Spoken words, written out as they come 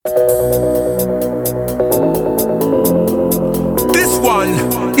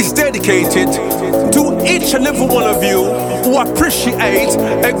dedicated to each and every one of you who appreciate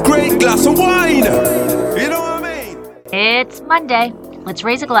a great glass of wine. You know what I mean? It's Monday. Let's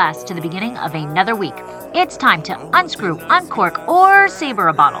raise a glass to the beginning of another week. It's time to unscrew, uncork, or savor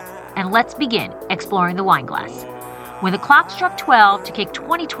a bottle. And let's begin exploring the wine glass. When the clock struck 12 to kick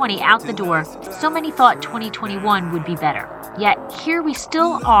 2020 out the door, so many thought 2021 would be better. Yet here we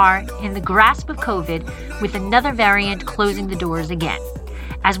still are in the grasp of COVID with another variant closing the doors again.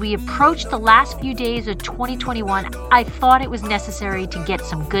 As we approach the last few days of 2021, I thought it was necessary to get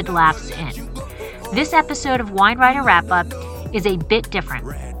some good laughs in. This episode of Wine Writer Wrap-Up is a bit different.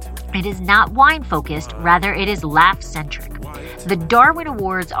 It is not wine-focused, rather it is laugh-centric. The Darwin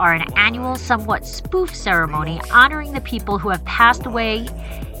Awards are an annual, somewhat spoof ceremony honoring the people who have passed away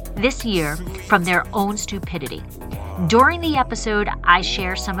this year from their own stupidity. During the episode, I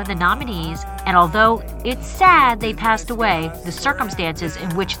share some of the nominees, and although it's sad they passed away, the circumstances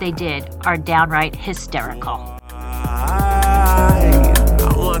in which they did are downright hysterical.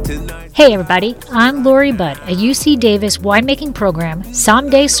 Hey everybody, I'm Lori Budd, a UC Davis winemaking program,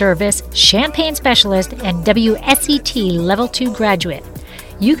 someday service, champagne specialist, and WSET Level 2 graduate.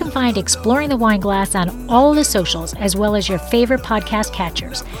 You can find Exploring the Wine Glass on all the socials as well as your favorite podcast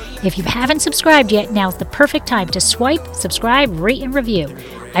catchers. If you haven't subscribed yet, now's the perfect time to swipe, subscribe, rate, and review.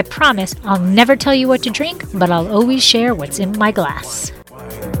 I promise I'll never tell you what to drink, but I'll always share what's in my glass.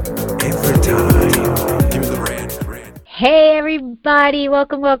 Every time. Hey everybody,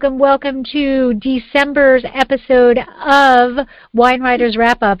 welcome to December's episode of Wine Writers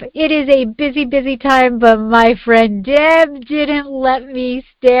Wrap Up. It is a busy time, but my friend Deb didn't let me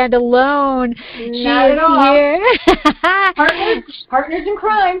stand alone. Not at all. Here. Partners in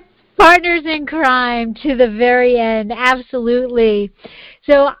crime. Partners in crime to the very end, absolutely.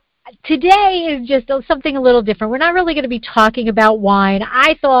 So today is just something a little different. We're not really going to be talking about wine.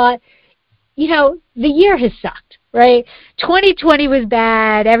 I thought, the year has sucked. Right? 2020 was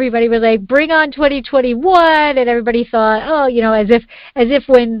bad. Everybody was like, bring on 2021. And everybody thought, as if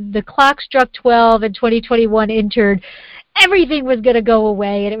when the clock struck 12 and 2021 entered, everything was going to go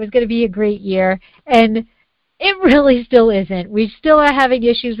away and it was going to be a great year. And it really still isn't. We still are having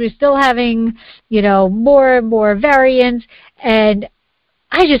issues. We're still having, more and more variants. And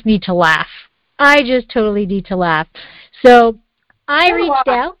I just need to laugh. I just totally need to laugh. So I reached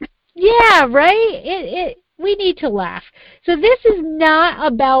out. Yeah, right? We need to laugh. So this is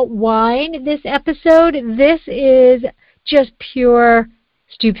not about wine, this episode. This is just pure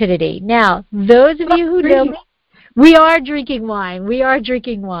stupidity. Now, those of you who know, we are drinking wine.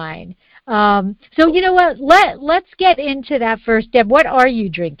 So you know what? Let's get into that first. Deb, what are you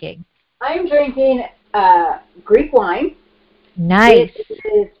drinking? I'm drinking Greek wine. Nice.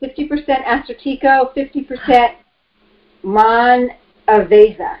 It is 50% Astratico, 50%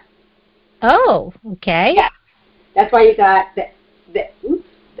 Monavesa. Oh, okay. Yeah, that's why you got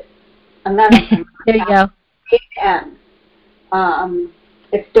I'm not. There you go.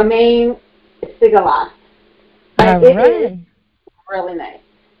 It's Domaine Sigala. All right. It is really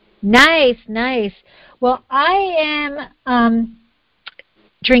nice. Nice. Well, I am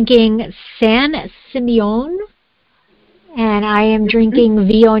drinking San Simeon, and I am drinking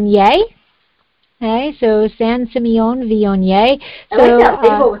Viognier. Okay, so San Simeon Viognier. I like that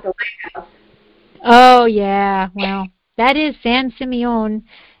label with the lighthouse. Oh, yeah. Well, that is San Simeon.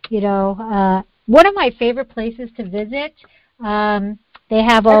 One of my favorite places to visit. They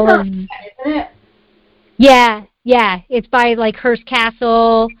have all of... Isn't it? Yeah. It's by, Hearst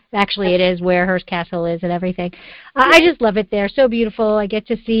Castle. Actually, it is where Hearst Castle is and everything. I just love it there. So beautiful. I get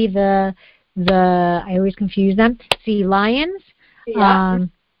to see the I always confuse them, sea lions. Yeah.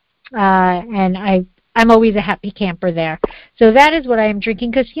 And I'm always a happy camper there. So that is what I am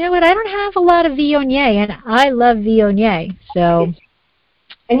drinking because, you know what, I don't have a lot of Viognier, and I love Viognier. So,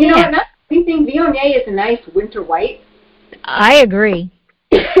 and you know what, I think Viognier is a nice winter white. I agree.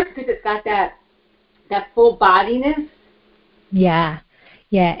 Because it's got that full bodiness. Yeah.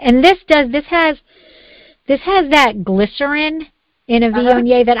 And this has that glycerin in a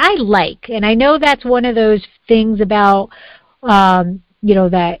Viognier that I like. And I know that's one of those things about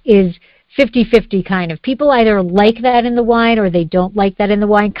that is 50-50 kind of. People either like that in the wine or they don't like that in the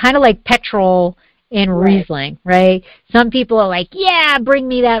wine, kind of like petrol in Riesling, right? Some people are like, yeah, bring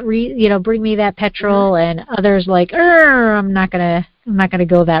me that petrol, and others like, I'm not gonna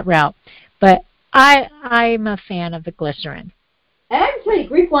go that route. But I'm a fan of the glycerin. And actually,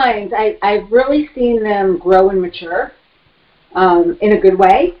 Greek wines, I've really seen them grow and mature in a good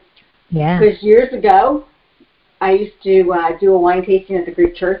way. Yeah. Because years ago, I used to do a wine tasting at the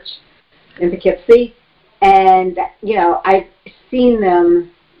Greek church in Poughkeepsie, and I've seen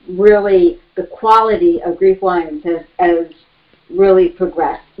them really, the quality of Greek wines has really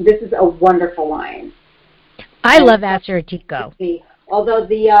progressed. This is a wonderful wine. I love Assyrtiko. Although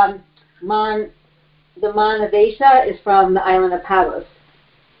the Monavesa is from the island of Palos.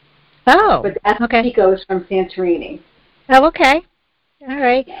 Oh, but the Assyrtiko is from Santorini. Oh, okay. All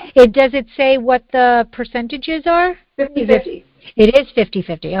right. Does it say what the percentages are? 50-50. It is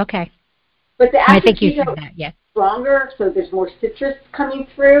 50-50. Okay. But the I think you said that, yes. Stronger, so there's more citrus coming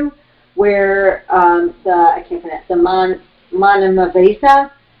through, where the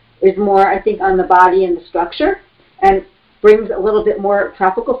Monavesa is more, I think, on the body and the structure, and brings a little bit more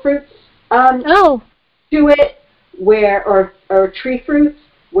tropical fruits to it, or tree fruits,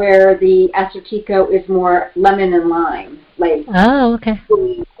 where the Assyrtiko is more lemon and lime, like okay.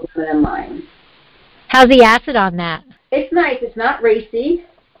 Lemon and lime. How's the acid on that? It's nice. It's not racy.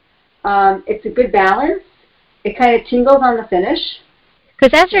 It's a good balance. It kind of tingles on the finish.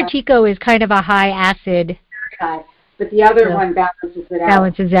 Because Assyrtiko is kind of a high acid. Okay. But the other one balances it out.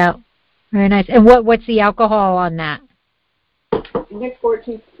 Balances out. Very nice. And what's the alcohol on that? I think it's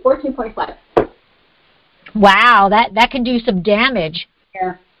 14.5. Wow, that can do some damage.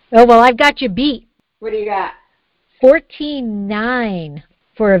 Yeah. Oh, well, I've got you beat. What do you got? 14.9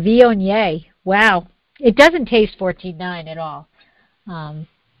 for a Viognier. Wow. It doesn't taste 14.9 at all.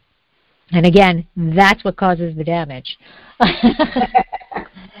 And again, that's what causes the damage.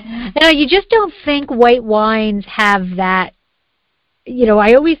 Now, you just don't think white wines have that. You know,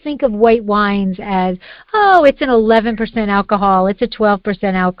 I always think of white wines as, oh, it's an 11% alcohol, it's a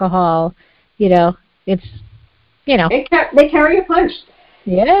 12% alcohol. You know, it's, you know. They carry a punch.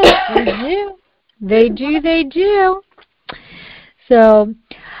 Yeah, they do. They do. So,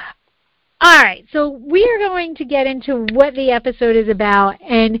 all right. So we are going to get into what the episode is about.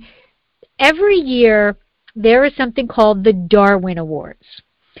 And every year there is something called the Darwin Awards.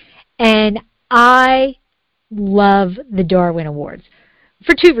 And I love the Darwin Awards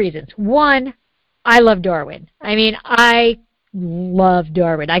for two reasons. One, I love Darwin. I mean, I love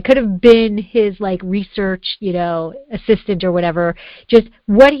Darwin. I could have been his research, assistant or whatever. Just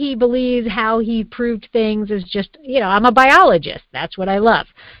what he believes, how he proved things is just, I'm a biologist. That's what I love.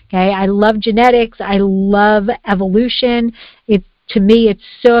 Okay, I love genetics. I love evolution. To me, it's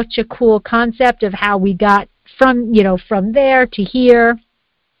such a cool concept of how we got from there to here,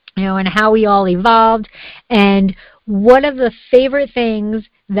 and how we all evolved. And one of the favorite things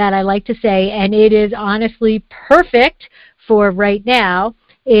that I like to say, and it is honestly perfect for right now,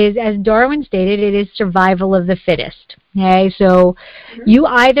 is, as Darwin stated, it is survival of the fittest. Okay, so you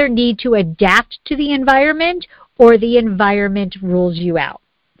either need to adapt to the environment or the environment rules you out.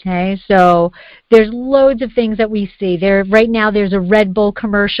 Okay, so there's loads of things that we see. Right now there's a Red Bull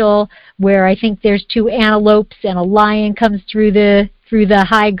commercial where I think there's two antelopes and a lion comes through the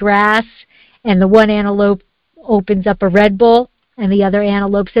high grass, and the one antelope opens up a Red Bull and the other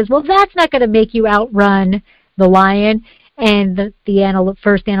antelope says, well, that's not going to make you outrun the lion. And the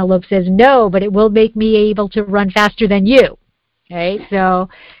first antelope says, no, but it will make me able to run faster than you. Okay, so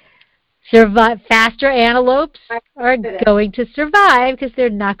faster antelopes are going to survive because they're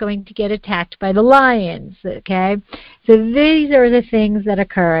not going to get attacked by the lions. Okay, so these are the things that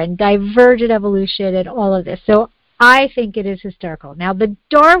occur, and divergent evolution and all of this. So I think it is hysterical. Now, the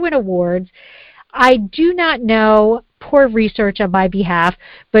Darwin Awards, I do not know, poor research on my behalf,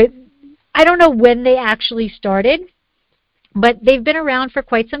 but I don't know when they actually started. But they've been around for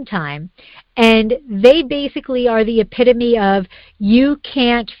quite some time, and they basically are the epitome of you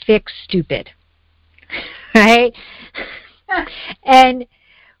can't fix stupid, right? And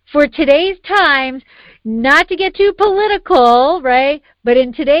for today's times, not to get too political, right, but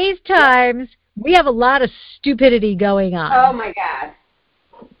in today's times, we have a lot of stupidity going on. Oh, my God.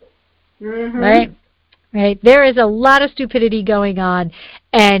 Mm-hmm. Right? There is a lot of stupidity going on,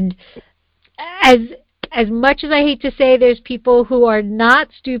 and as much as I hate to say, there's people who are not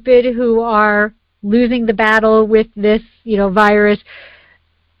stupid who are losing the battle with this, virus.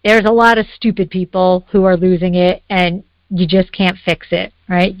 There's a lot of stupid people who are losing it, and you just can't fix it,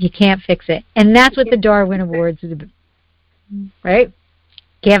 right? You can't fix it. And that's what the Darwin Awards is about, right?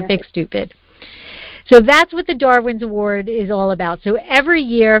 Can't fix stupid. So that's what the Darwin's Award is all about. So every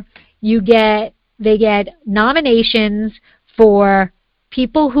year they get nominations for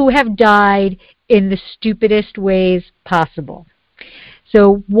people who have died in the stupidest ways possible.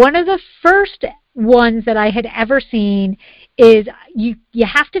 So one of the first ones that I had ever seen is, you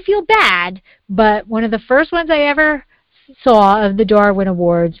have to feel bad, but one of the first ones I ever saw of the Darwin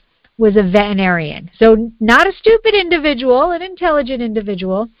Awards was a veterinarian. So not a stupid individual, an intelligent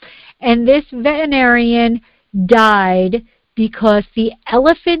individual. And this veterinarian died because the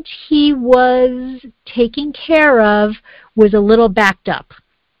elephant he was taking care of was a little backed up.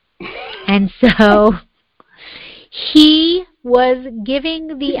 And so he was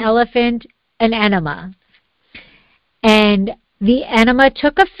giving the elephant an enema. And the enema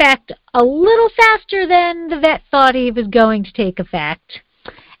took effect a little faster than the vet thought he was going to take effect.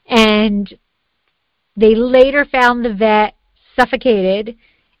 And they later found the vet suffocated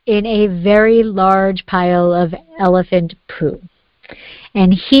in a very large pile of elephant poo.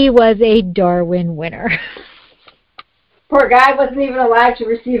 And he was a Darwin winner. Poor guy wasn't even alive to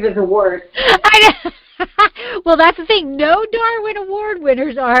receive his award. I know. Well, that's the thing. No Darwin Award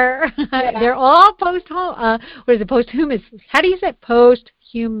winners are. Yeah. They're all posthumous. How do you say it?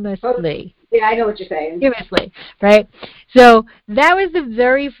 Posthumously. Yeah, I know what you're saying. Posthumously, right? So that was the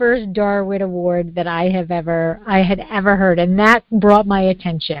very first Darwin Award that I had ever heard, and that brought my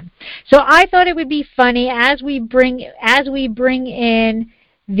attention. So I thought it would be funny as we bring in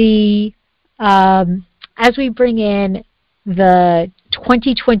the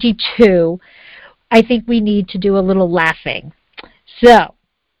 2022. I think we need to do a little laughing. So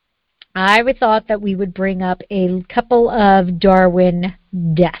I thought that we would bring up a couple of Darwin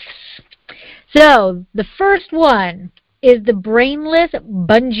deaths. So the first one is the brainless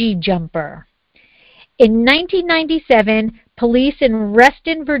bungee jumper. In 1997, police in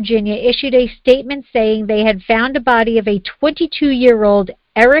Reston, Virginia issued a statement saying they had found a body of a 22-year-old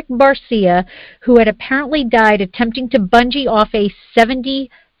Eric Barcia who had apparently died attempting to bungee off a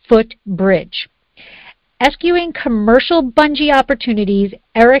 70-foot bridge. Eschewing commercial bungee opportunities,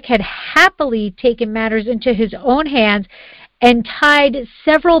 Eric had happily taken matters into his own hands and tied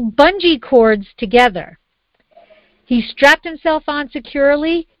several bungee cords together. He strapped himself on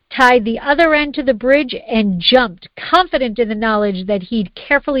securely, tied the other end to the bridge, and jumped, confident in the knowledge that he'd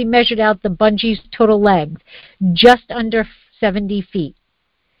carefully measured out the bungee's total length, just under 70 feet.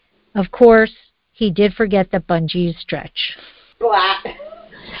 Of course, he did forget that bungees stretch. Splat.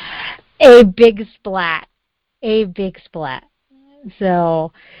 A big splat. A big splat.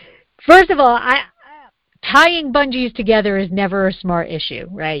 So, first of all, tying bungees together is never a smart issue,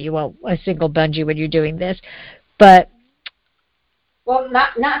 right? You want a single bungee when you're doing this, but well,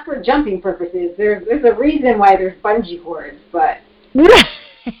 not for jumping purposes. There's a reason why there's bungee cords, but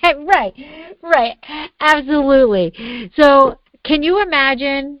right, absolutely. So, can you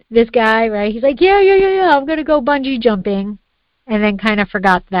imagine this guy? Right? He's like, yeah, I'm gonna go bungee jumping, and then kind of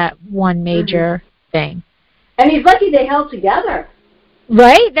forgot that one major thing. And he's lucky they held together.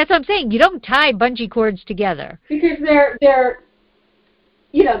 Right? That's what I'm saying. You don't tie bungee cords together. Because they're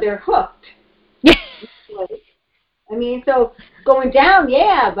hooked. I mean, so going down,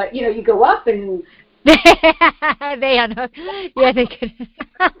 yeah, but, you go up and... They unhook. Yeah, they could.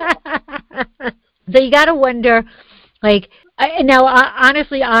 So you got to wonder,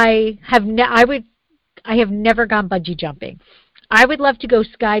 honestly, I have never gone bungee jumping. I would love to go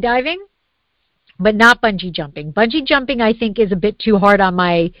skydiving, but not bungee jumping. Bungee jumping, I think, is a bit too hard on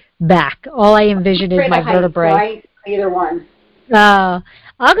my back. All I envision is my vertebrae. Right? Either one. I'll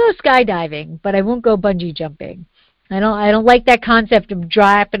go skydiving, but I won't go bungee jumping. I don't like that concept of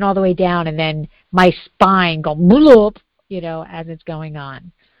dropping all the way down and then my spine go bloop, as it's going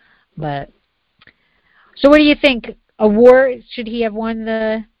on. But so, what do you think? Award? Should he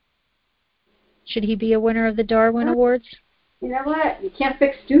be a winner of the Darwin Awards? You know what? You can't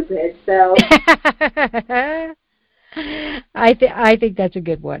fix stupid, so. I think that's a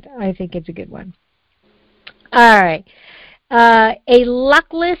good one. I think it's a good one. All right. A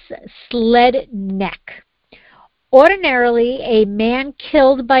luckless sled neck. Ordinarily, a man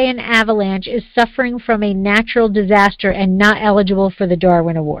killed by an avalanche is suffering from a natural disaster and not eligible for the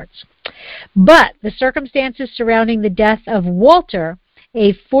Darwin Awards. But the circumstances surrounding the death of Walter,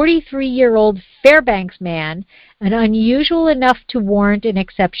 a 43-year-old Fairbanks man, are unusual enough to warrant an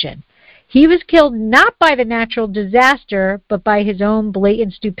exception. He was killed not by the natural disaster, but by his own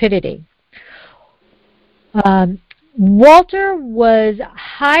blatant stupidity. Walter was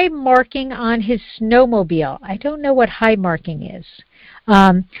high marking on his snowmobile. I don't know what high marking is.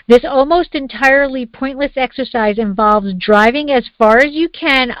 This almost entirely pointless exercise involves driving as far as you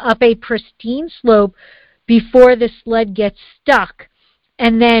can up a pristine slope before the sled gets stuck,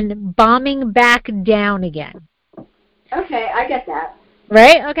 and then bombing back down again. Okay, I get that.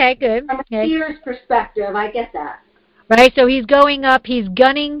 Right? Okay, good. From a skier's perspective, I get that. Right, so he's going up, he's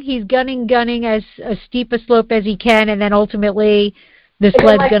gunning as steep a slope as he can, and then ultimately the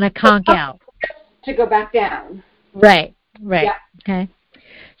sled's going to conk out. To go back down. Right. Yeah. Okay.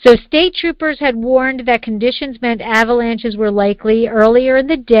 So state troopers had warned that conditions meant avalanches were likely. Earlier in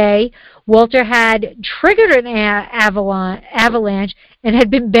the day, Walter had triggered an avalanche and had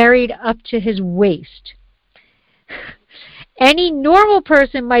been buried up to his waist. Any normal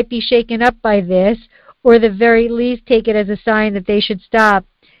person might be shaken up by this, or at the very least take it as a sign that they should stop.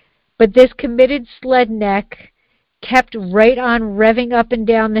 But this committed sledneck kept right on revving up and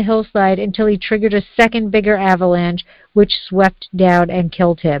down the hillside until he triggered a second bigger avalanche, which swept down and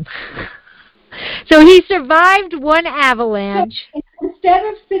killed him. So he survived one avalanche. Instead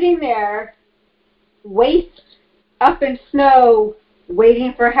of sitting there, waist up in snow,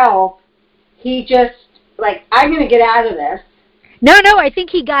 waiting for help, he just, like, I'm going to get out of this. No, I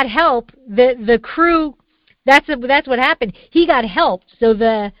think he got help. The crew, that's what happened. He got help. So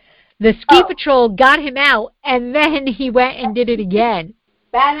the ski patrol got him out, and then he went and did it again.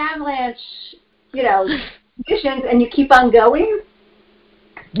 Bad avalanche, conditions, and you keep on going?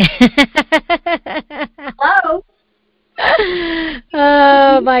 Hello?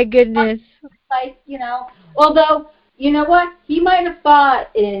 Oh, my goodness. Like, although, you know what? He might have thought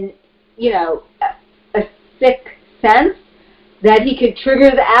in, a sixth sense that he could trigger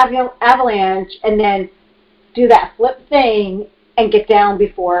the avalanche and then do that flip thing and get down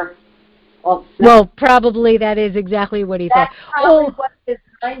before all the snow. Well, probably that is exactly what he thought. That's probably what his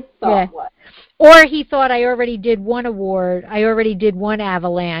mind thought was. Or he thought, I already did one award. I already did one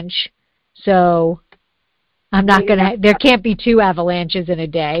avalanche. So I'm not going to, there can't be two avalanches in a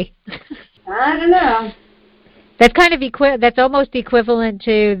day. I don't know. That's kind of that's almost equivalent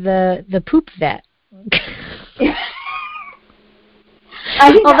to the poop vet.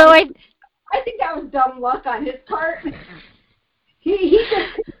 I think that was dumb luck on his part. He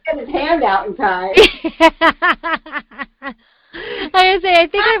just couldn't get his hand out in time. I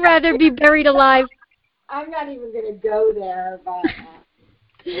think I'd rather be buried alive. I'm not even going to go there, but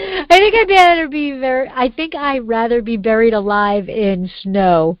I think I'd rather be buried alive in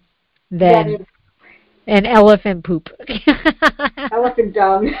snow than an elephant poop. Elephant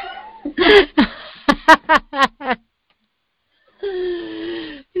dung.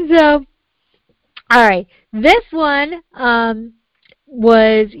 So, all right, this one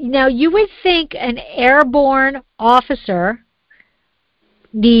was, you would think an airborne officer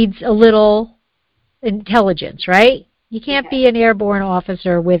needs a little intelligence, right? You can't be an airborne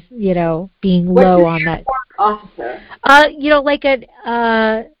officer with, being low on that. Officer? Like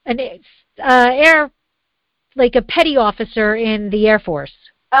like a petty officer in the Air Force.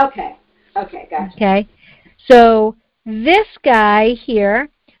 Okay, gotcha. Okay, so this guy here,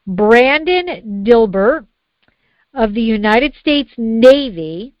 Brandon Dilbert of the United States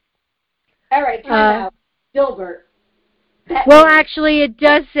Navy. All right, time out. Dilbert. Well, actually, it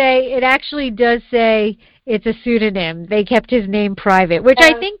actually does say it's a pseudonym. They kept his name private, which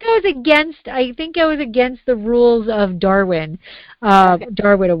I think goes against the rules of Darwin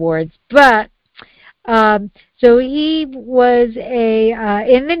Awards. But so he was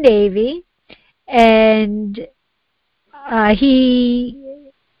in the Navy, and he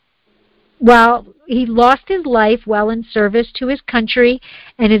lost his life while in service to his country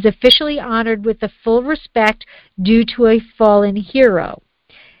and is officially honored with the full respect due to a fallen hero.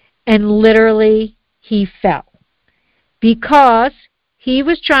 And literally, he fell because he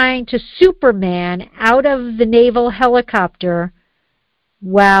was trying to Superman out of the naval helicopter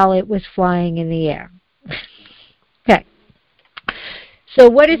while it was flying in the air. Okay. So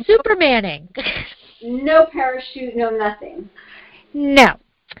what is Supermaning? No parachute, no nothing. No.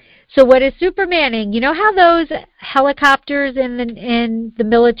 So what is Supermaning? You know how those helicopters in the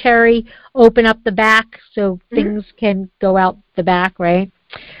military open up the back so things can go out the back, right?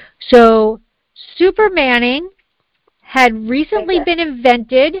 So Supermaning had recently been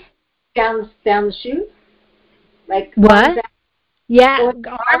invented. Down the chute? Like what? Yeah,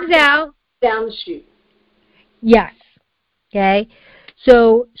 arms out. Down the chute. Yes. Okay.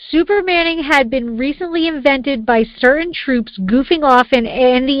 So Supermaning had been recently invented by certain troops goofing off in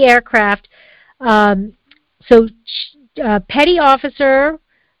the aircraft. Petty Officer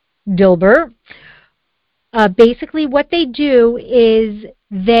Dilbert, basically what they do is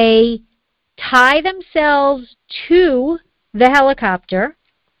they tie themselves to the helicopter,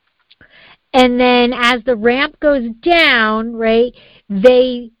 and then as the ramp goes down, right,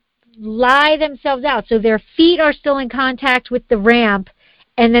 they lie themselves out. So their feet are still in contact with the ramp,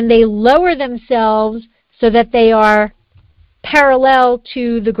 and then they lower themselves so that they are parallel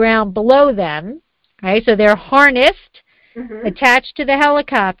to the ground below them. Right? So they're harnessed, attached to the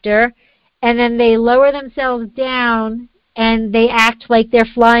helicopter, and then they lower themselves down, and they act like they're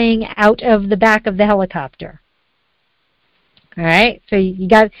flying out of the back of the helicopter. All right. So you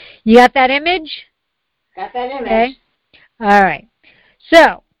got that image? Got that image. Okay. All right.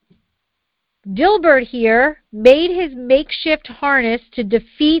 So Dilbert here made his makeshift harness to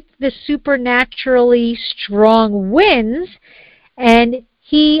defeat the supernaturally strong winds, and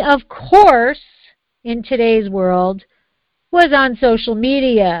he, of course, in today's world, was on social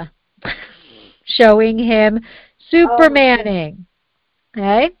media showing him Supermaning.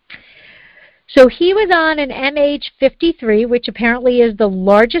 Okay? So he was on an MH-53, which apparently is the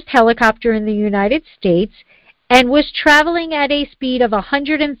largest helicopter in the United States, and was traveling at a speed of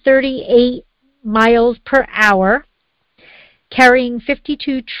 138 miles per hour, carrying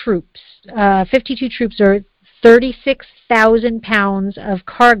 52 troops. 52 troops, or 36,000 pounds of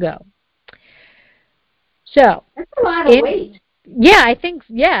cargo. So that's a lot of weight. Yeah, I think,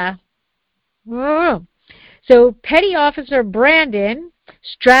 yeah. So Petty Officer Brandon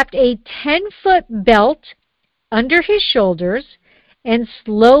strapped a 10-foot belt under his shoulders and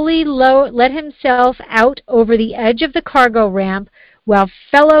slowly let himself out over the edge of the cargo ramp while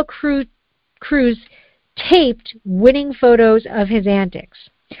fellow crews taped winning photos of his antics.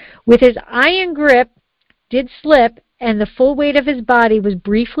 With his iron grip did slip, and the full weight of his body was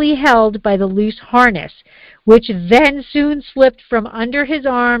briefly held by the loose harness, which then soon slipped from under his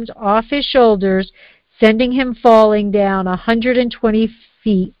arms off his shoulders, sending him falling down 125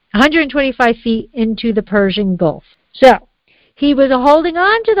 feet into the Persian Gulf. So, he was holding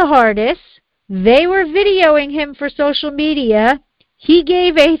on to the harness. They were videoing him for social media. He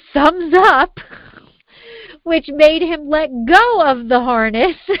gave a thumbs up, which made him let go of the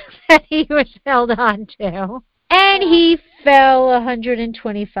harness that he was held on to. And he fell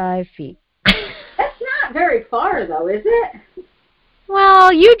 125 feet. That's not very far, though, is it?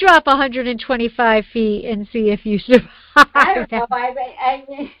 Well, you drop 125 feet and see if you survive. I don't know. I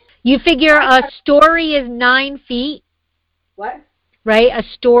mean, you figure a story is 9 feet? What? Right? A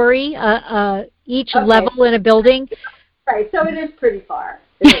story, each level in a building? Right, so it is pretty far.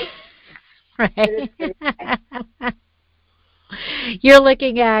 Right. It is pretty far. You're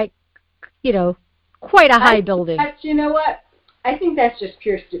looking at, quite a high building. But you know what? I think that's just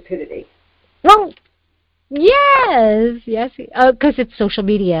pure stupidity. Well, yes, because it's social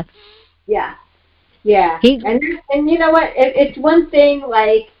media. Yeah. And you know what? It's one thing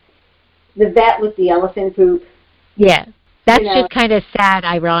like the vet with the elephant poop. Yeah, that's just kind of sad,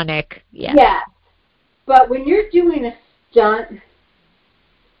 ironic. Yeah. Yeah, but when you're doing a stunt,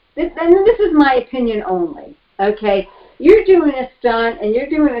 and this is my opinion only, okay? You're doing a stunt, and you're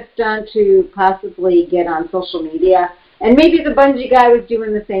doing a stunt to possibly get on social media, and maybe the bungee guy was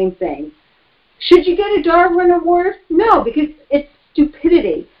doing the same thing. Should you get a Darwin Award? No, because it's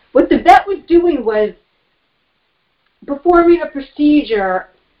stupidity. What the vet was doing was performing a procedure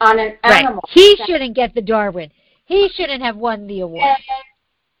on an animal. He shouldn't get the Darwin. He shouldn't have won the award.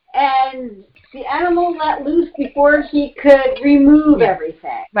 And the animal let loose before he could remove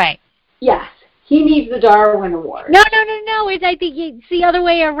everything. Right. Yes. He needs the Darwin Award. No. I think it's the other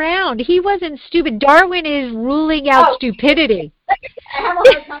way around. He wasn't stupid. Darwin is ruling out stupidity. I have a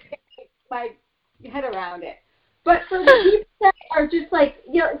hard time getting my head around it. But for the people that are just like,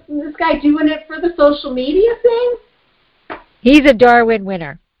 this guy doing it for the social media thing? He's a Darwin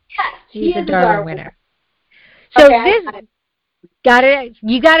winner. Yes, he's a Darwin winner. So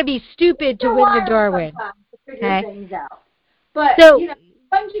you got to be stupid to win the Darwin. Okay. Things out. But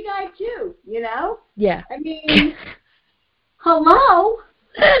bungee guy too. Yeah. I mean, hello.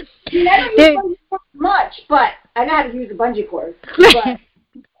 I don't use bungee much, but I know how to use a bungee cord. But,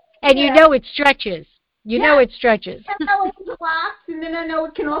 and it stretches. Know it stretches. I know it interlocks, and then I know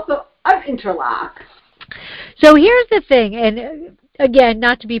it can also uninterlock. So here's the thing, and again,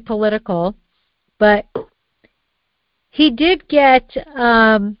 not to be political, but he did get,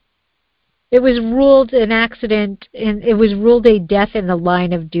 it was ruled an accident, and it was ruled a death in the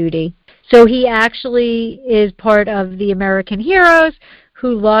line of duty. So he actually is part of the American heroes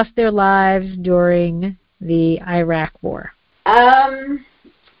who lost their lives during the Iraq War.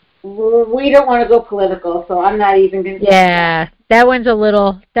 We don't want to go political, so I'm not even going to... Yeah, that one's...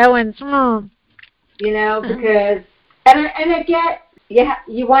 because... And I get,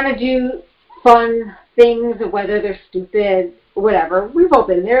 you want to do fun things, whether they're stupid, whatever. We've all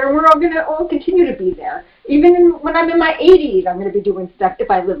been there, and we're all going to all continue to be there. Even when I'm in my 80s, I'm going to be doing stuff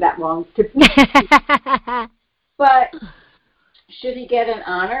if I live that long. But should he get an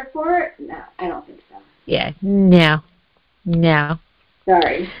honor for it? No, I don't think so. Yeah, no.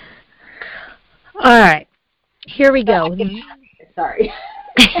 Sorry. All right, here we go. Sorry.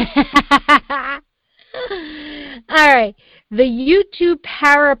 All right, the YouTube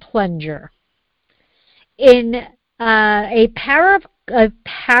paraplunger. In a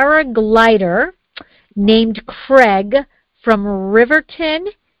paraglider named Craig from Riverton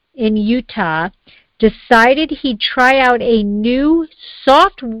in Utah decided he'd try out a new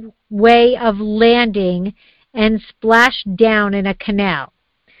soft way of landing and splashed down in a canal.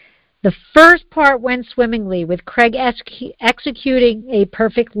 The first part went swimmingly, with Craig executing a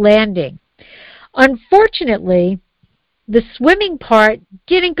perfect landing. Unfortunately, the swimming part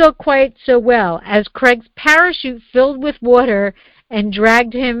didn't go quite so well, as Craig's parachute filled with water and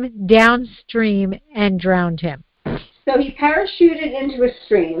dragged him downstream and drowned him. So he parachuted into a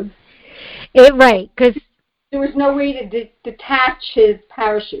stream. Right, because there was no way to detach his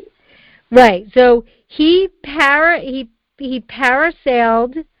parachute. Right, so he parasailed,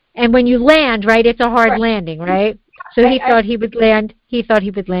 and when you land, right, it's a hard landing, right? So he thought he would land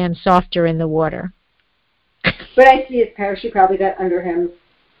softer in the water. But I see his parachute probably got under him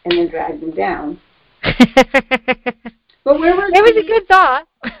and then dragged him down. But where was it was a good thought.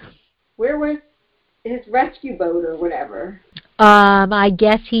 Where was his rescue boat or whatever? I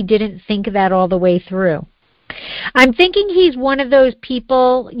guess he didn't think that all the way through. I'm thinking he's one of those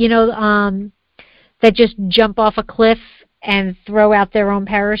people, that just jump off a cliff and throw out their own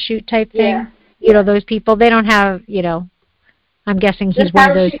parachute type thing. Yeah. You know, those people, they don't have, I'm guessing he's one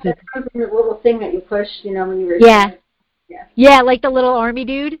of those people. That comes in the little thing that you push, when you were Yeah, like the little army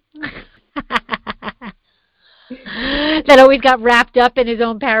dude. That always got wrapped up in his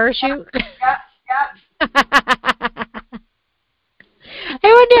own parachute. Yeah. I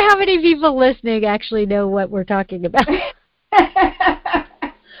wonder how many people listening actually know what we're talking about.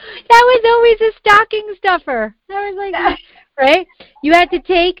 That was always a stocking stuffer. That was like, right? You had to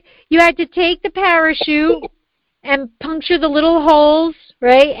take the parachute and puncture the little holes,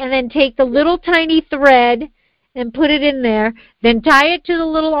 right? And then take the little tiny thread and put it in there. Then tie it to the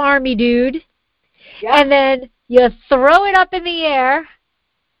little army dude. Yep. And then you throw it up in the air.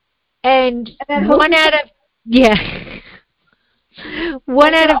 And one out of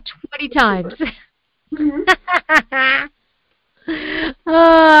 20 times. Mm-hmm.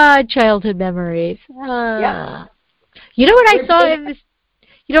 Childhood memories. Yeah. You know what I saw in this?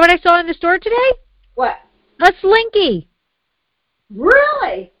 You know what I saw in the store today? What? A Slinky.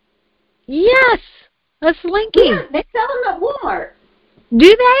 Really? Yes, a Slinky. Yeah, they sell them at Walmart.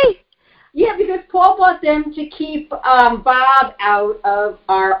 Do they? Yeah, because Paul bought them to keep Bob out of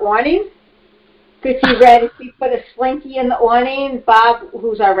our awning. Because he read if we put a Slinky in the awning, Bob,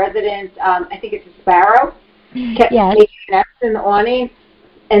 who's our resident, I think it's a sparrow, kept making nests in the awning.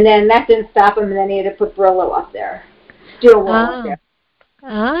 And then that didn't stop him, and then he had to put Brillo up there. Steel wall up there.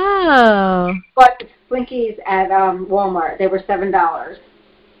 Oh. But Slinkies at Walmart, they were $7.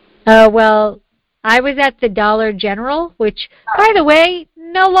 Oh, well, I was at the Dollar General, which, by the way,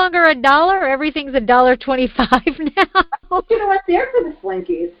 no longer $1. Everything's $1.25 now. You know what? They're for the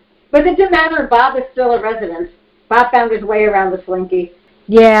Slinkies. But it didn't matter. Bob is still a resident. Bob found his way around the Slinky.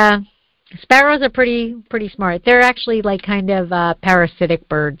 Yeah. Sparrows are pretty smart. They're actually like kind of parasitic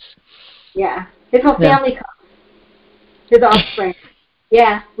birds. Yeah. His whole family comes. His offspring.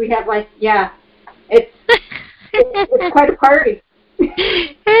 Yeah. We have it's quite a party.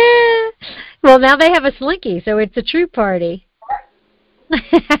 Well, now they have a Slinky, so it's a true party.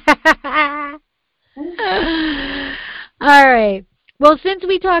 All right. Well, since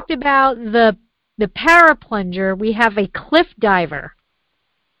we talked about the paraplunger, we have a cliff diver.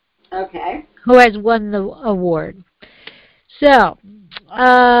 Okay. Who has won the award. So,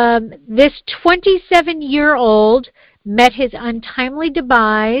 this 27-year-old met his untimely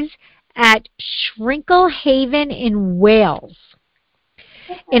demise at Shrinklehaven in Wales.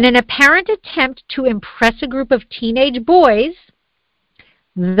 In an apparent attempt to impress a group of teenage boys,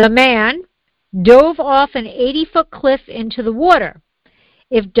 the man dove off an 80-foot cliff into the water.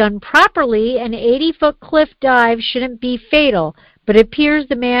 If done properly, an 80-foot cliff dive shouldn't be fatal, but it appears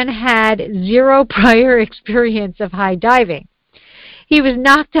the man had zero prior experience of high diving. He was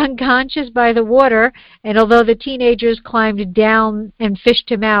knocked unconscious by the water, and although the teenagers climbed down and fished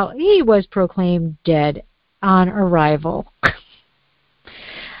him out, he was proclaimed dead on arrival.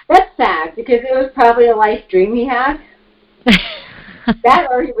 That's sad, because it was probably a life dream he had. That,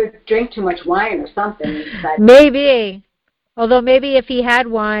 or he would drink too much wine or something. Maybe. Although maybe if he had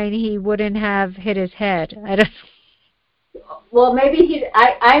wine, he wouldn't have hit his head. I don't. Well, maybe he.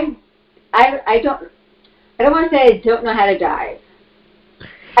 I don't want to say I don't know how to dive.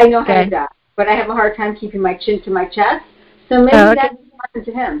 I know how to dive, but I have a hard time keeping my chin to my chest. So maybe that's what happened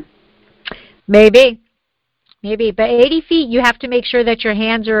to him. Maybe. But 80 feet, you have to make sure that your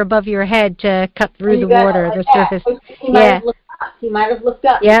hands are above your head to cut through the water, the surface. He might have looked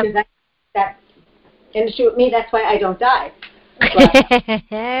up. Yeah. in the shoe with me. That's why I don't dive.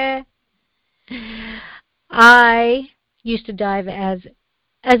 But, I used to dive as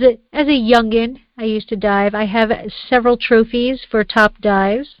a youngin. I used to dive. I have several trophies for top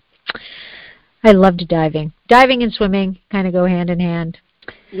dives. I loved diving. Diving and swimming kind of go hand in hand.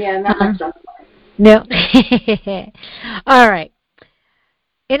 yeah, not much fun. No. All right.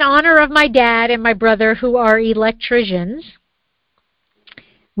 In honor of my dad and my brother, who are electricians,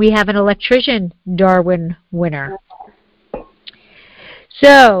 we have an electrician Darwin winner.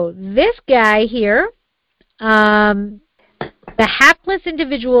 So this guy here, the hapless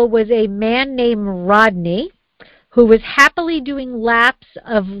individual was a man named Rodney, who was happily doing laps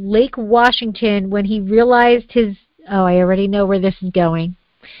of Lake Washington when he realized I already know where this is going.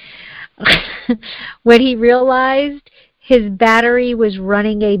 When he realized his battery was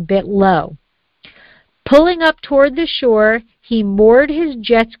running a bit low. Pulling up toward the shore, he moored his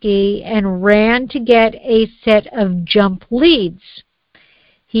jet ski and ran to get a set of jump leads.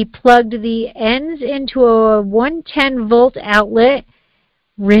 He plugged the ends into a 110-volt outlet,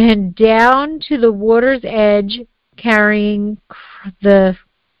 ran down to the water's edge carrying the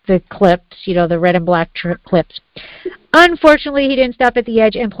clips, the red and black clips. Unfortunately, he didn't stop at the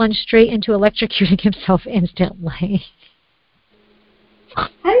edge and plunged straight into electrocuting himself instantly. How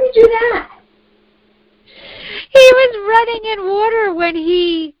do you do that? He was running in water when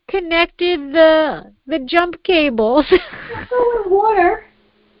he connected the jump cables. Go in water.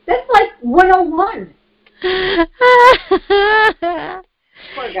 That's like 101.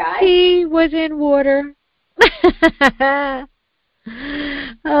 Poor guy. He was in water.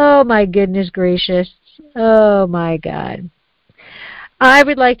 Oh, my goodness gracious. Oh, my God. I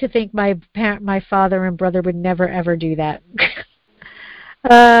would like to think my father and brother would never, ever do that.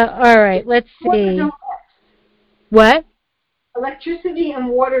 All right, let's see. What? Electricity and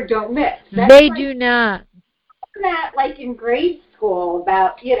water don't mix. They do not. That like in grade school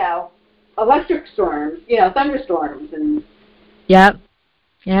about, electric storms, thunderstorms and. Yep.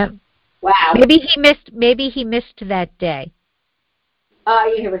 Wow. Maybe he missed that day.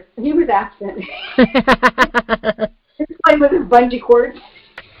 Yeah, he was absent. He was playing with his bungee cords.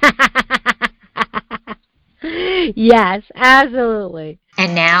 Yes, absolutely.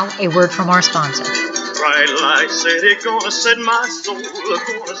 And now, a word from our sponsor. Bright light city, gonna set my soul,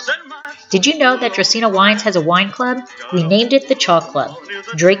 gonna set my soul. Did you know that Dracaena Wines has a wine club? We named it the Chalk Club.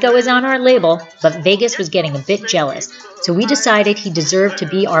 Draco is on our label, but Vegas was getting a bit jealous, so we decided he deserved to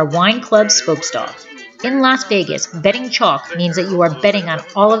be our wine club spokesdog. In Las Vegas, betting chalk means that you are betting on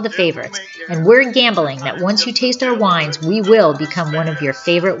all of the favorites, and we're gambling that once you taste our wines, we will become one of your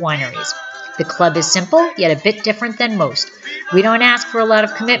favorite wineries. The club is simple, yet a bit different than most. We don't ask for a lot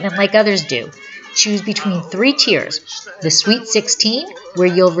of commitment like others do. Choose between 3 tiers. The Sweet 16, where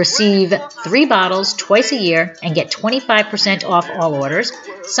you'll receive 3 bottles twice a year and get 25% off all orders.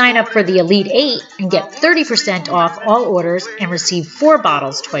 Sign up for the Elite 8 and get 30% off all orders and receive 4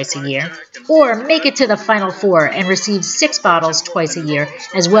 bottles twice a year. Or make it to the Final 4 and receive 6 bottles twice a year,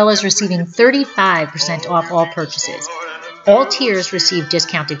 as well as receiving 35% off all purchases. All tiers receive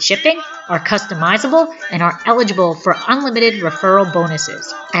discounted shipping, are customizable, and are eligible for unlimited referral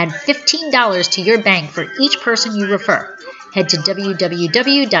bonuses. Add $15 to your bank for each person you refer. Head to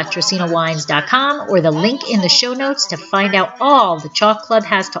www.dracaenawines.com or the link in the show notes to find out all the Chalk Club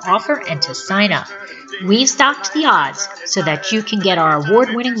has to offer and to sign up. We've stocked the odds so that you can get our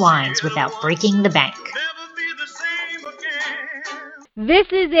award-winning wines without breaking the bank. This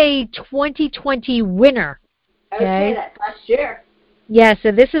is a 2020 winner. Okay, that's last year. Yeah,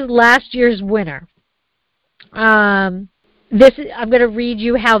 so this is last year's winner. I'm going to read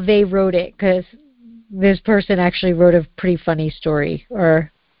you how they wrote it, because this person actually wrote a pretty funny story or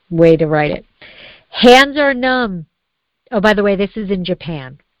way to write it. Hands are numb. Oh, by the way, this is in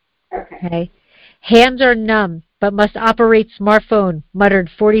Japan. Okay. Hands are numb, but must operate smartphone, muttered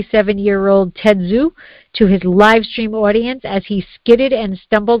 47-year-old Tetsu to his live stream audience as he skidded and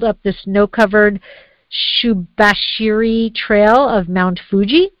stumbled up the snow-covered Shubashiri Trail of Mount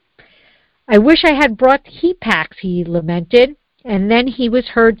Fuji. I wish I had brought heat packs, he lamented, and then he was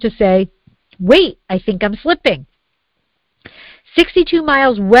heard to say, "Wait, I think I'm slipping." 62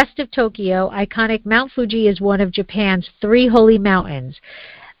 miles west of Tokyo, iconic Mount Fuji is one of Japan's 3 holy mountains.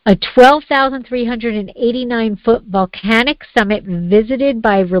 A 12,389-foot volcanic summit visited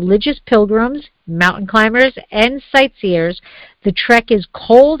by religious pilgrims, mountain climbers, and sightseers, the trek is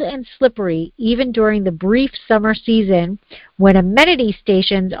cold and slippery even during the brief summer season when amenity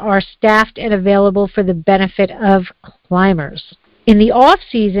stations are staffed and available for the benefit of climbers. In the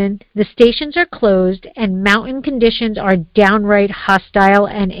off-season, the stations are closed and mountain conditions are downright hostile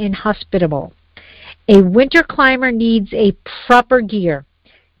and inhospitable. A winter climber needs a proper gear,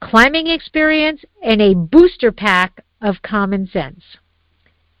 climbing experience, and a booster pack of common sense.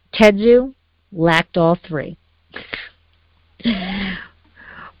 Tetsu lacked all three.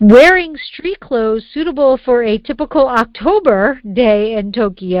 Wearing street clothes suitable for a typical October day in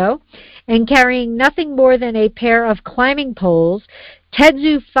Tokyo and carrying nothing more than a pair of climbing poles,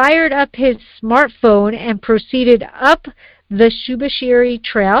 Tetsu fired up his smartphone and proceeded up the Shubashiri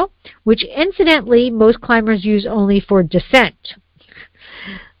Trail, which incidentally most climbers use only for descent.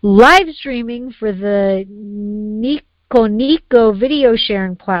 Live streaming for the Nico Nico video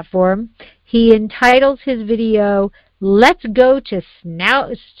sharing platform, he entitles his video, "Let's Go to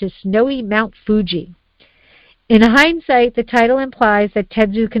Snowy Mount Fuji." In hindsight, the title implies that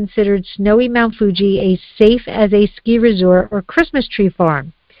Tetsu considered Snowy Mount Fuji as safe as a ski resort or Christmas tree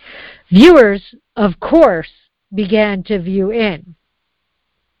farm. Viewers, of course, began to view in.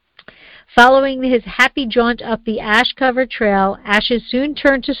 Following his happy jaunt up the ash-covered trail, ashes soon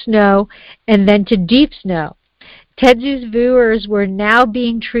turned to snow and then to deep snow. Tetsu's viewers were now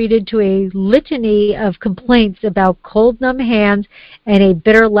being treated to a litany of complaints about cold, numb hands and a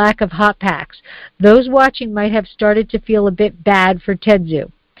bitter lack of hot packs. Those watching might have started to feel a bit bad for Tetsu.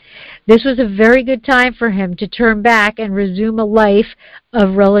 This was a very good time for him to turn back and resume a life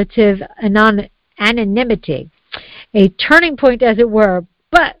of relative anonymity. A turning point, as it were,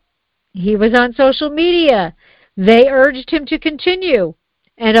 but he was on social media. They urged him to continue,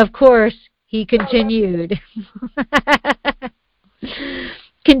 and of course, he continued.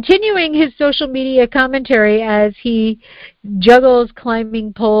 Continuing his social media commentary as he juggles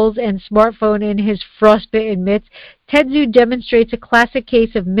climbing poles and smartphone in his frostbitten mitts, Tetsu demonstrates a classic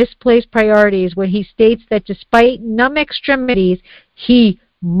case of misplaced priorities when he states that despite numb extremities, he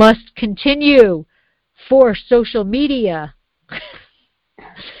must continue for social media.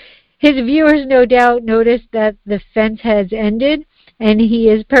 His viewers no doubt noticed that the fence has ended, and he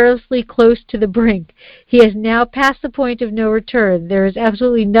is perilously close to the brink. He has now passed the point of no return. There is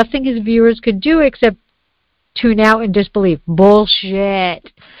absolutely nothing his viewers could do except tune out in disbelief.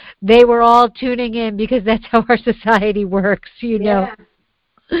 Bullshit. They were all tuning in because that's how our society works, you know.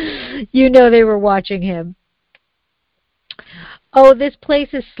 Yeah. You know they were watching him. "Oh, this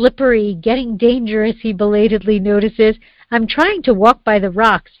place is slippery, getting dangerous," he belatedly notices. "I'm trying to walk by the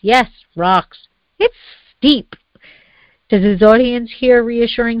rocks." Yes, rocks. "It's steep." Does his audience hear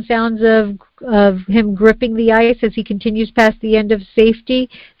reassuring sounds of him gripping the ice as he continues past the end of safety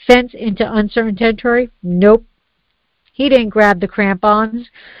fence into uncertain territory? Nope. He didn't grab the crampons.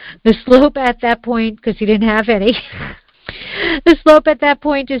 The slope at that point, because he didn't have any, the slope at that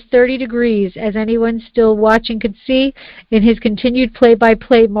point is 30 degrees, as anyone still watching could see. In his continued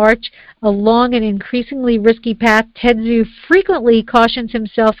play-by-play march along an increasingly risky path, Tetsu frequently cautions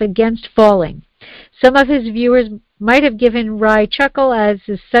himself against falling. Some of his viewers might have given wry chuckle as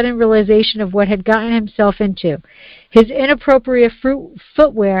his sudden realization of what had gotten himself into. His inappropriate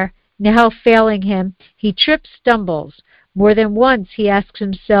footwear now failing him, he trips, stumbles. More than once he asks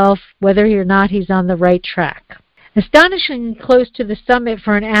himself whether or not he's on the right track. Astonishingly close to the summit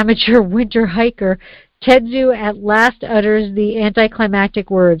for an amateur winter hiker, Tetsu at last utters the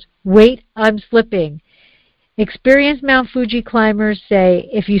anticlimactic words, "Wait, I'm slipping." Experienced Mount Fuji climbers say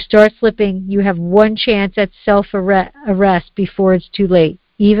if you start slipping, you have one chance at self-arrest before it's too late.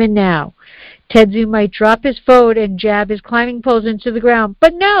 Even now, Tetsu might drop his phone and jab his climbing poles into the ground,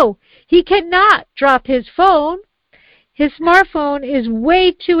 but no, he cannot drop his phone. His smartphone is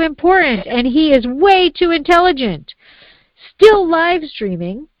way too important, and he is way too intelligent. Still live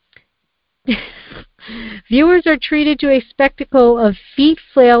streaming, viewers are treated to a spectacle of feet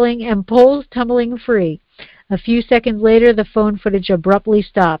flailing and poles tumbling free. A few seconds later, the phone footage abruptly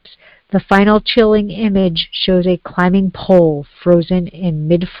stops. The final chilling image shows a climbing pole frozen in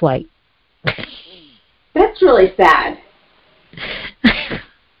mid-flight. That's really sad.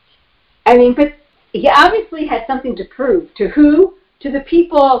 I mean, but he obviously had something to prove. To who? To the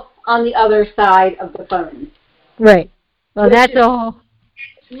people on the other side of the phone. Right. Well, that's all.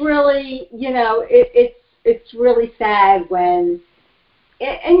 It's really, it's really sad when,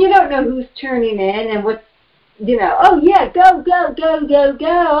 and you don't know who's tuning in and what's, oh yeah, go, go, go, go,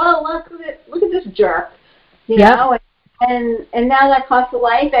 go. Oh, look at this jerk. You know, and now that cost a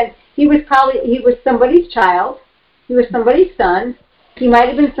life. And he was somebody's child. He was somebody's son. He might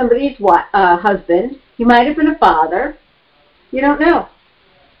have been somebody's husband. He might have been a father. You don't know.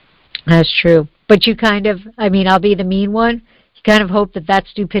 That's true. But you kind of, I'll be the mean one. You kind of hope that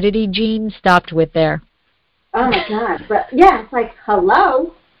stupidity gene stopped with there. Oh my God. But yeah, it's like,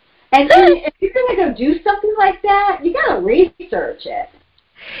 hello. And if you're going to go do something like that, you got to research it.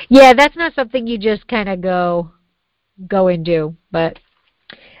 Yeah, that's not something you just kind of go and do. But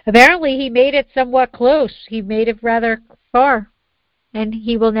apparently he made it somewhat close. He made it rather far. And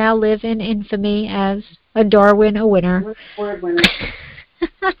he will now live in infamy as a Darwin a winner. Word winner.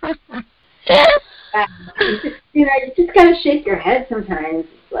 You just gotta shake your head sometimes.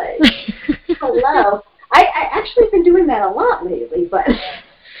 It's like, hello. I actually been doing that a lot lately, but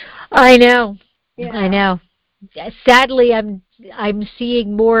I know. Yeah. I know. Sadly, I'm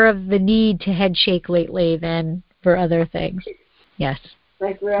seeing more of the need to head shake lately than for other things. Yes.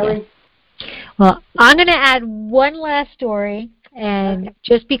 Like, really? Yeah. Well, I'm going to add one last story, and Okay.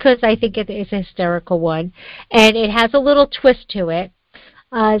 just because I think it is a hysterical one, and it has a little twist to it.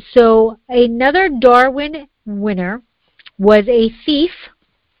 So another Darwin winner was a thief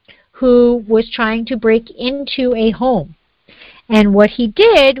who was trying to break into a home. And what he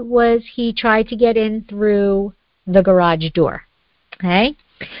did was he tried to get in through the garage door. Okay?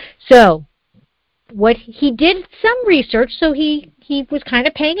 So what he did some research, so he was kind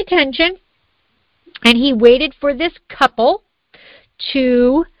of paying attention, and he waited for this couple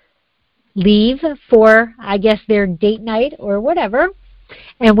to leave for, I guess, their date night or whatever.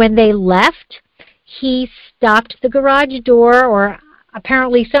 And when they left, he stopped the garage door, or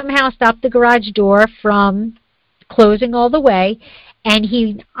apparently somehow stopped the garage door from closing all the way, and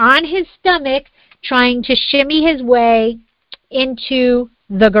he on his stomach trying to shimmy his way into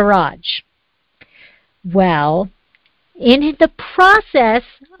the garage. Well, in the process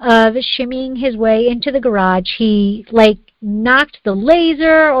of shimmying his way into the garage, he knocked the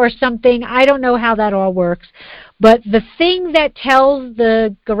laser or something. I don't know how that all works. But the thing that tells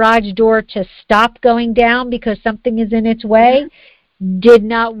the garage door to stop going down because something is in its way did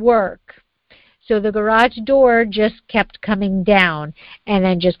not work. So the garage door just kept coming down, and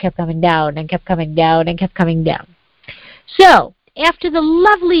then just kept coming down, and kept coming down, and kept coming down. So after the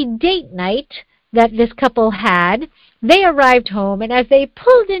lovely date night that this couple had, they arrived home, and as they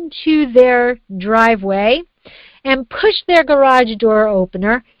pulled into their driveway and pushed their garage door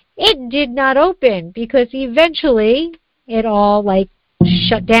opener, it did not open because eventually it all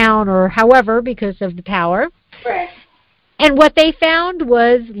shut down or however because of the power. Right. And what they found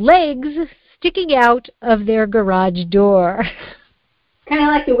was legs sticking out of their garage door. Kind of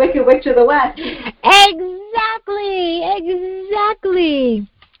like the Wicked Witch of the West. Exactly.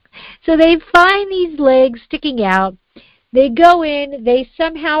 So they find these legs sticking out. They go in. They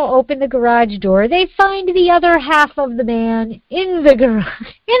somehow open the garage door. They find the other half of the man in the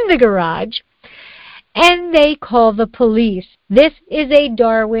garage, and they call the police. This is a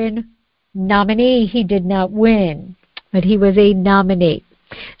Darwin nominee. He did not win, but he was a nominee.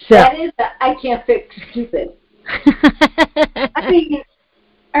 So That is I can't fix stupid. I mean,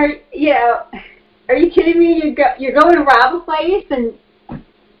 are you kidding me? You're going to rob a place and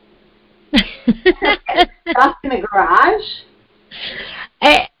stuck in a garage?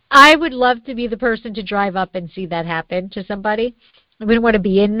 I would love to be the person to drive up and see that happen to somebody. I wouldn't want to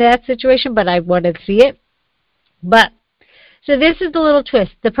be in that situation, but I want to see it. But so this is the little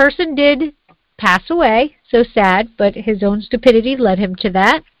twist. The person did pass away, so sad, but his own stupidity led him to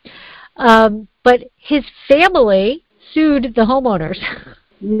that. But his family sued the homeowners.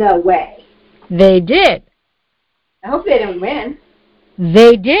 No way. They did. I hope they didn't win.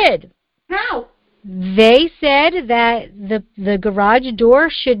 They did. How? They said that the garage door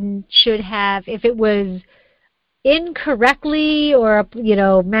should have, if it was incorrectly or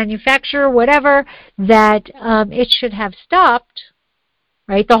manufacturer, whatever, that it should have stopped.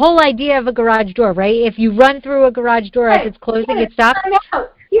 Right? The whole idea of a garage door, right? If you run through a garage door as it's closing, it stops.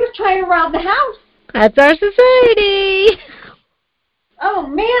 He was trying to rob the house. That's our society. Oh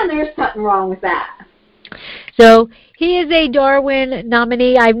man, there's something wrong with that. So he is a Darwin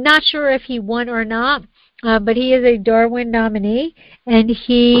nominee. I'm not sure if he won or not, but he is a Darwin nominee, and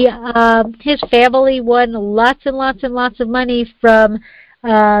his family won lots and lots and lots of money from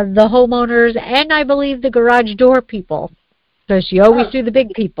the homeowners and I believe the garage door people, because you always do the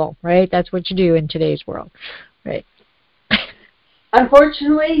big people, right? That's what you do in today's world, right?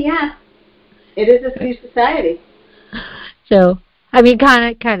 Unfortunately, yeah, it is a free society. So, I mean,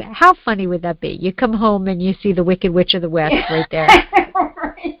 kind of, how funny would that be? You come home and you see the Wicked Witch of the West right there.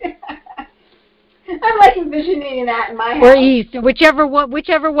 Right. I'm like envisioning that in my house. Or East, whichever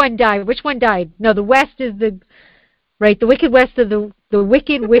one died. Which one died? No, the West is the Wicked West of the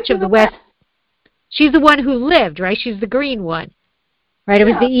Wicked Witch of the West. She's the one who lived, right? She's the green one, right? It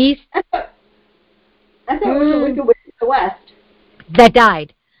was the East. I thought it was the Wicked Witch of the West. That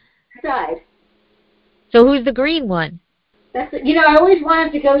died. Died. So who's the green one? I always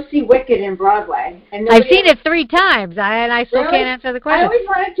wanted to go see Wicked in Broadway. And I've seen it 3 times, and I still can't answer the I question. always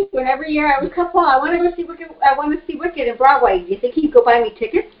wanted to, and every year I would come, Paul, I want to go see Wicked. I want to see Wicked in Broadway. Do you think he'd go buy me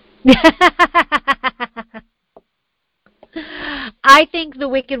tickets? I think the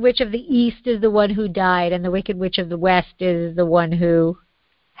Wicked Witch of the East is the one who died, and the Wicked Witch of the West is the one who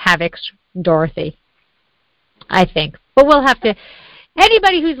havocs Dorothy. I think. But we'll have to...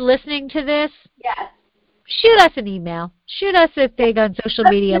 Anybody who's listening to this, yes, shoot us an email. Shoot us a thing on social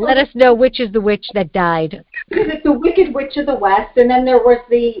media. Let us know which is the witch that died. Because it's the Wicked Witch of the West, and then there was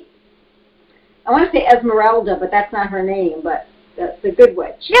I want to say Esmeralda, but that's not her name, but the Good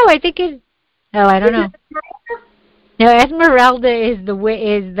Witch. No, I think it's... Oh, I don't know. No, Esmeralda is the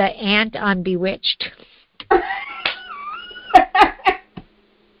aunt on Bewitched.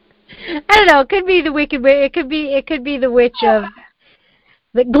 I don't know. It could be the Wicked Witch. It could be the witch of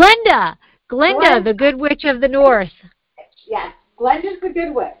the Glenda, the Good Witch of the North. Yes, Glenda's the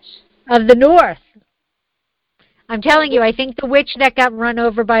Good Witch of the North. I'm telling you, I think the witch that got run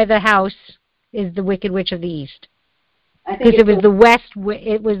over by the house is the Wicked Witch of the East. Because it was the West.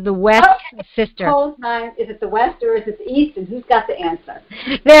 It was the West sister. Whole time, is it the West or is it the East? And who's got the answer?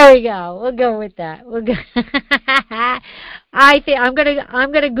 There we go. We'll go with that. We'll go. I think I'm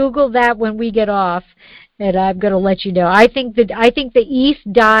gonna Google that when we get off, and I'm gonna let you know. I think the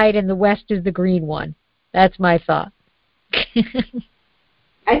East died and the West is the green one. That's my thought.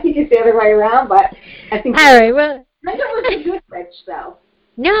 I think it's the other way around, but I think. All right. Well. I think it was the Good Witch, though.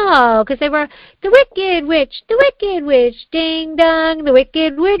 No, because they were the Wicked Witch, ding dong, the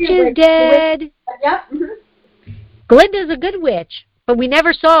Wicked Witch is dead. Yep. Mm-hmm. Glinda's a good witch, but we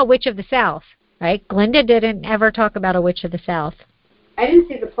never saw a Witch of the South, right? Glinda didn't ever talk about a Witch of the South. I didn't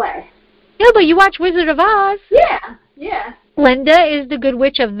see the play. No, but you watch Wizard of Oz. Yeah. Glinda is the Good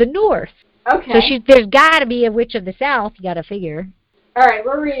Witch of the North. Okay. So there's got to be a Witch of the South. You got to figure. All right,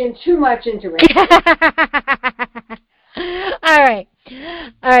 we're reading too much into it. All right,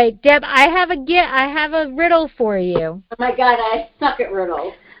 Deb. I have a riddle for you. Oh my God, I suck at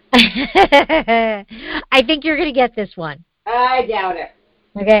riddles. I think you're gonna get this one. I doubt it.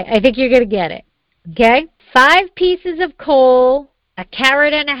 Okay, I think you're gonna get it. Okay, 5 pieces of coal, a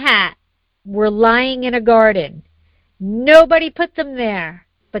carrot, and a hat were lying in a garden. Nobody put them there,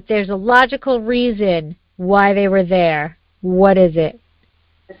 but there's a logical reason why they were there. What is it?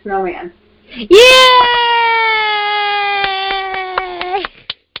 A snowman. Yeah!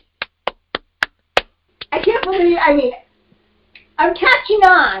 I can't believe, I'm catching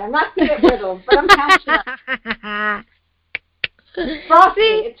on. I'm not good at riddles, but I'm catching on. Frosty.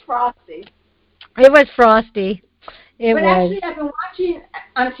 It's Frosty. It was Frosty. But actually, I've been watching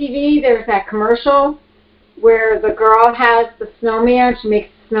on TV, there's that commercial where the girl has the snowman. She makes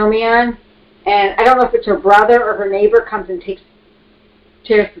the snowman. And I don't know if it's her brother or her neighbor comes and tears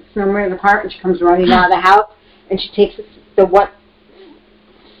the snowman apart, and she comes running out of the house. And she takes the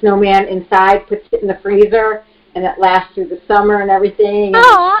snowman inside, puts it in the freezer, and it lasts through the summer and everything.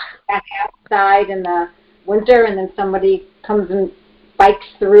 Aww. Back outside in the winter, and then somebody comes and bikes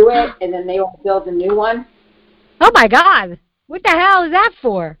through it, and then they all build a new one. Oh my God! What the hell is that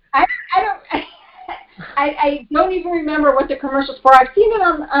for? I don't even remember what the commercial's for. I've seen it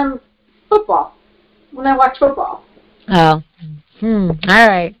on football when I watch football. Oh. All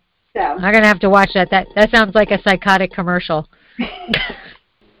right. So I'm gonna have to watch that. That sounds like a psychotic commercial.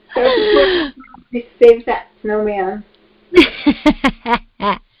 So he saves that snowman.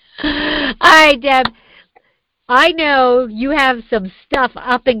 All right, Deb. I know you have some stuff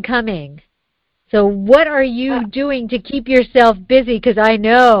up and coming. So what are you doing to keep yourself busy? Because I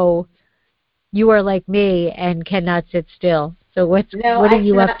know you are like me and cannot sit still. So what are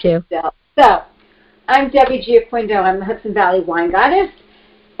you up to? So I'm Debbie Giaquindo. I'm the Hudson Valley Wine Goddess,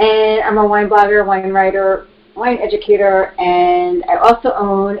 and I'm a wine blogger, wine writer, wine educator, and I also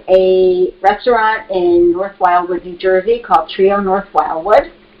own a restaurant in North Wildwood, New Jersey called Trio North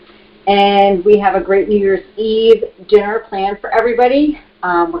Wildwood. And we have a great New Year's Eve dinner planned for everybody.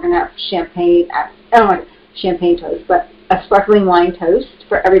 We're going to have champagne toast, but a sparkling wine toast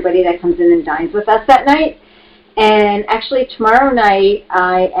for everybody that comes in and dines with us that night. And actually tomorrow night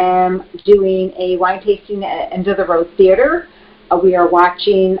I am doing a wine tasting at End of the Road Theater. We are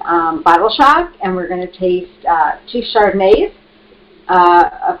watching Bottle Shock, and we're going to taste 2 Chardonnays,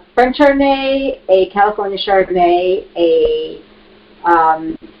 a French Chardonnay, a California Chardonnay, a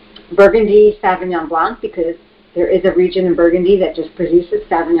Burgundy Sauvignon Blanc, because there is a region in Burgundy that just produces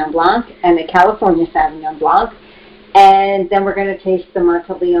Sauvignon Blanc, and a California Sauvignon Blanc. And then we're going to taste the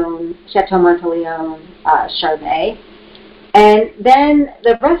Chateau Monteleone Chardonnay. And then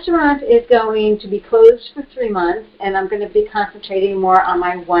the restaurant is going to be closed for 3 months, and I'm going to be concentrating more on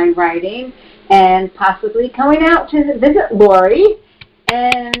my wine writing and possibly going out to visit Lori.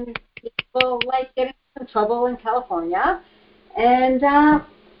 And people like getting in some trouble in California. And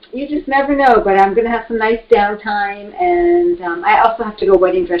you just never know, but I'm going to have some nice downtime. And I also have to go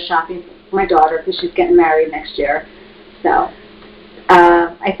wedding dress shopping for my daughter because she's getting married next year. So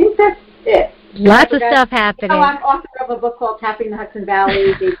I think that's it. Lots of stuff happening. I'm author of a book called Tapping the Hudson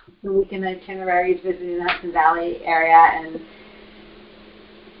Valley, some weekend itineraries visiting the Hudson Valley area, and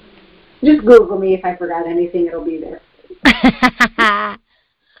just Google me if I forgot anything, it'll be there.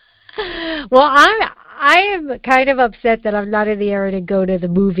 Well, I am kind of upset that I'm not in the area to go to the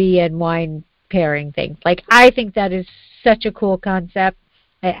movie and wine pairing thing. Like, I think that is such a cool concept.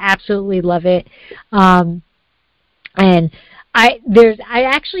 I absolutely love it. And I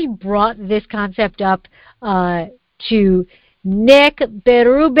actually brought this concept up to Nick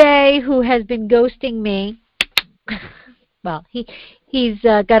Berube, who has been ghosting me. Well, he's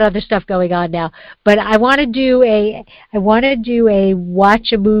got other stuff going on now, but I want to do a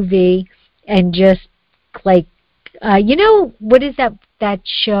watch a movie and just like what is that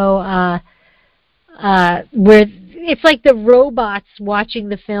show where it's like the robots watching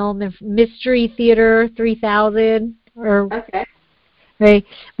the film, the Mystery Theater 3000. Okay. Right,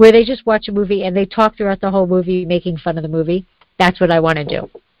 where they just watch a movie and they talk throughout the whole movie, making fun of the movie. That's what I want to do.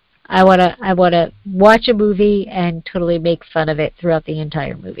 I want to watch a movie and totally make fun of it throughout the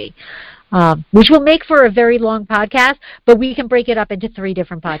entire movie, which will make for a very long podcast. But we can break it up into 3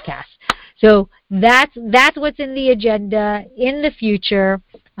 different podcasts. So that's what's in the agenda in the future.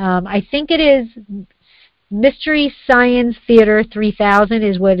 I think it is Mystery Science Theater 3000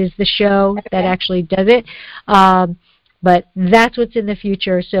 is what is the show that actually does it. But that's what's in the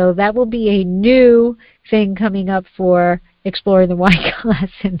future. So that will be a new thing coming up for Exploring the Wine Glass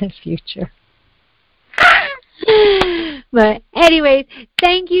in the future. But anyways,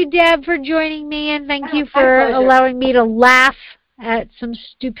 thank you, Deb, for joining me, and thank you for allowing me to laugh at some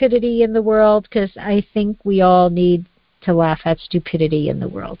stupidity in the world, because I think we all need to laugh at stupidity in the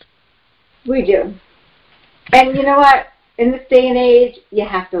world. We do. And you know what? In this day and age, you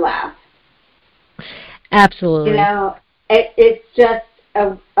have to laugh. Absolutely. You know, it's just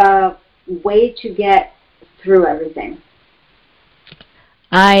a way to get through everything.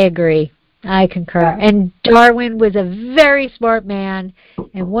 I agree. I concur. And Darwin was a very smart man,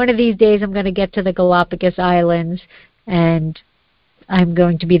 and one of these days I'm going to get to the Galapagos Islands, and I'm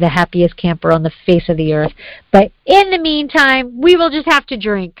going to be the happiest camper on the face of the earth. But in the meantime, we will just have to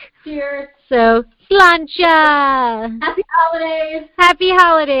drink. Cheers. So, sláinte! Happy holidays! Happy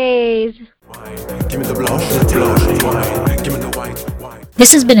holidays!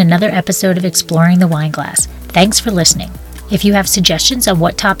 This has been another episode of Exploring the Wine Glass. Thanks for listening. If you have suggestions on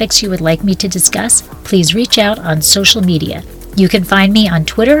what topics you would like me to discuss, please reach out on social media. You can find me on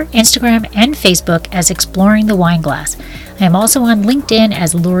Twitter, Instagram, and Facebook as Exploring the Wine Glass. I am also on LinkedIn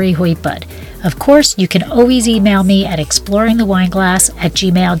as Lori Hoytbud. Of course, you can always email me at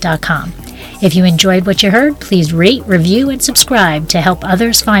exploringthewineglass@gmail.com. If you enjoyed what you heard, please rate, review, and subscribe to help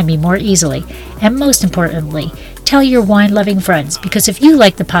others find me more easily. And most importantly, tell your wine-loving friends, because if you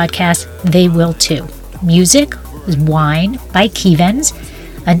like the podcast, they will too. Music is Wine by Kevens.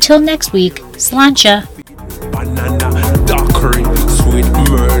 Until next week, sláinte. Banana, dark ring, sweet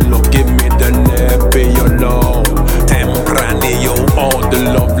Merlot, give me